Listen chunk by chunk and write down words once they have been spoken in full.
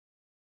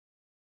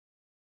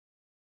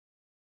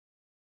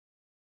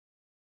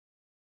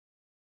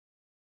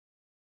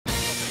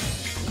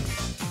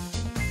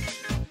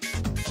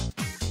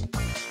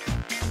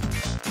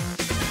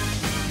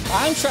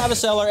I'm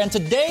Travis Eller, and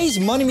today's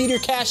Money Meter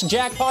Cash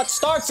Jackpot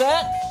starts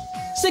at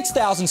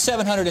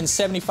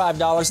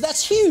 $6,775.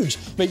 That's huge,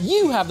 but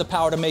you have the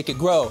power to make it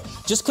grow.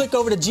 Just click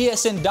over to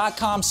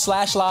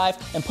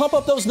gsn.com/live and pump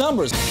up those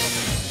numbers.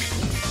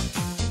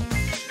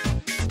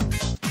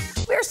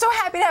 We're so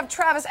happy to have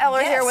Travis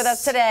Eller here with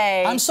us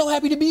today. I'm so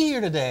happy to be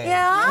here today.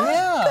 Yeah?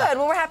 Yeah. Good.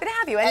 Well, we're happy to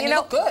have you. And you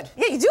look good.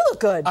 Yeah, you do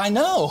look good. I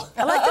know.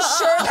 I like the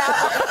shirt.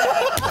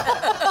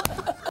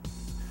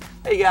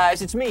 Hey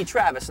guys, it's me,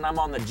 Travis, and I'm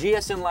on the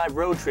GSN Live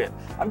road trip.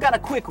 I've got a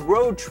quick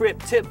road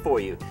trip tip for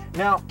you.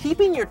 Now,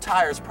 keeping your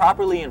tires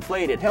properly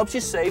inflated helps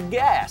you save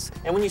gas.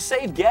 And when you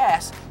save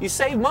gas, you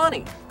save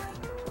money.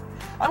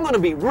 I'm gonna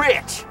be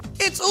rich.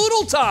 It's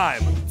oodle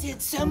time!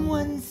 Did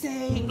someone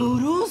say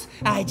oodles?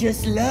 I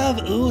just love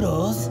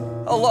oodles.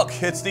 Oh look,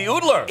 it's the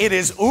oodler. It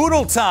is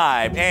oodle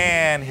time,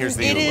 and here's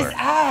the It oodler. is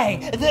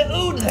I, the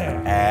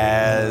oodler.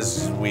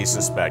 As we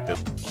suspected.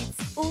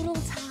 It's oodle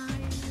time.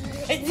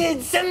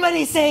 Did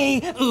somebody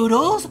say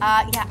oodles?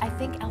 Yeah, I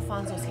think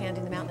Alfonso's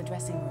handing them out in the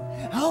dressing room.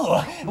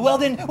 Oh, well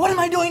then, what am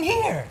I doing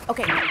here?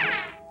 Okay.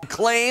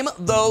 Claim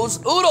those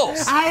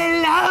oodles!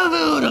 I love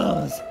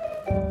oodles.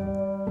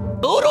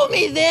 Oodle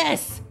me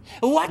this.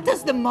 What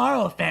does the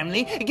Morrow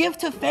family give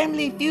to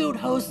Family Feud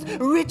host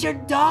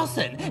Richard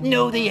Dawson?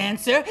 Know the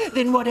answer?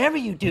 Then whatever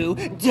you do,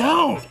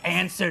 don't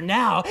answer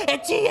now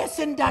at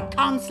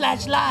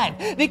gsn.com/live.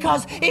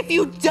 Because if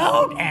you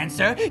don't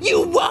answer,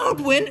 you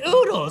won't win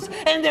oodles.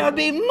 And there'll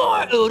be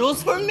more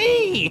oodles for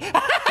me.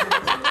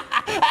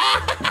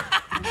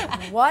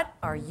 What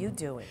are you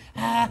doing?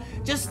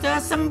 Just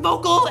some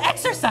vocal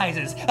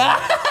exercises.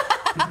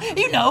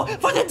 You know,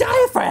 for the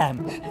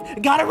diaphragm.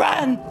 Gotta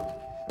run.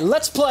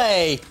 Let's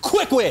play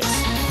Quick Wit.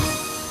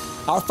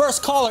 Our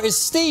first caller is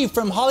Steve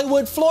from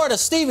Hollywood, Florida.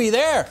 Steve, are you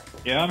there?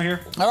 Yeah, I'm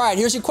here. All right,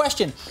 here's your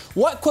question.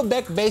 What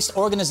Quebec-based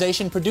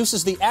organization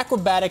produces the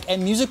acrobatic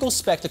and musical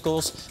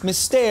spectacles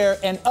Mystère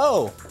and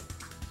O?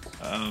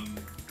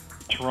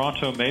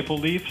 Toronto Maple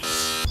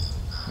Leafs.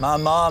 My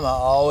mama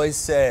always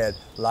said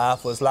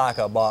life was like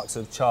a box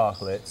of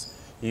chocolates.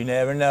 You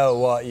never know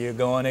what you're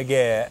going to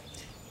get.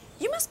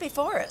 You must be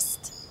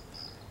Forrest.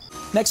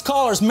 Next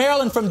caller is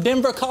Marilyn from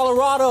Denver,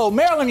 Colorado.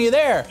 Marilyn, are you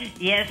there?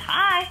 Yes,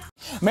 hi.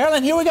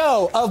 Marilyn, here we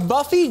go. Of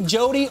Buffy,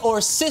 Jody, or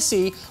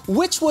Sissy,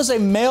 which was a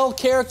male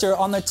character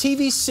on the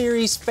TV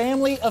series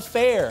Family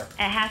Affair?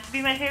 It has to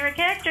be my favorite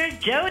character,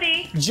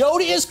 Jody.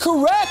 Jody is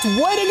correct. Way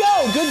to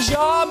go. Good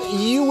job.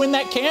 You win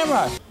that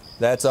camera.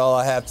 That's all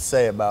I have to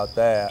say about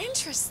that.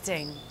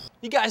 Interesting.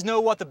 You guys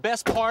know what the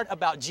best part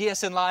about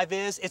GSN Live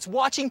is? It's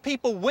watching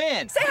people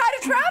win. Say hi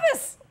to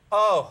Travis.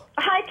 Oh.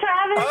 Hi,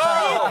 Travis.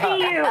 Nice to see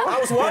you. I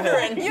was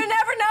wondering. You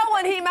never know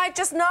when he might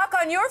just knock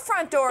on your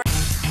front door.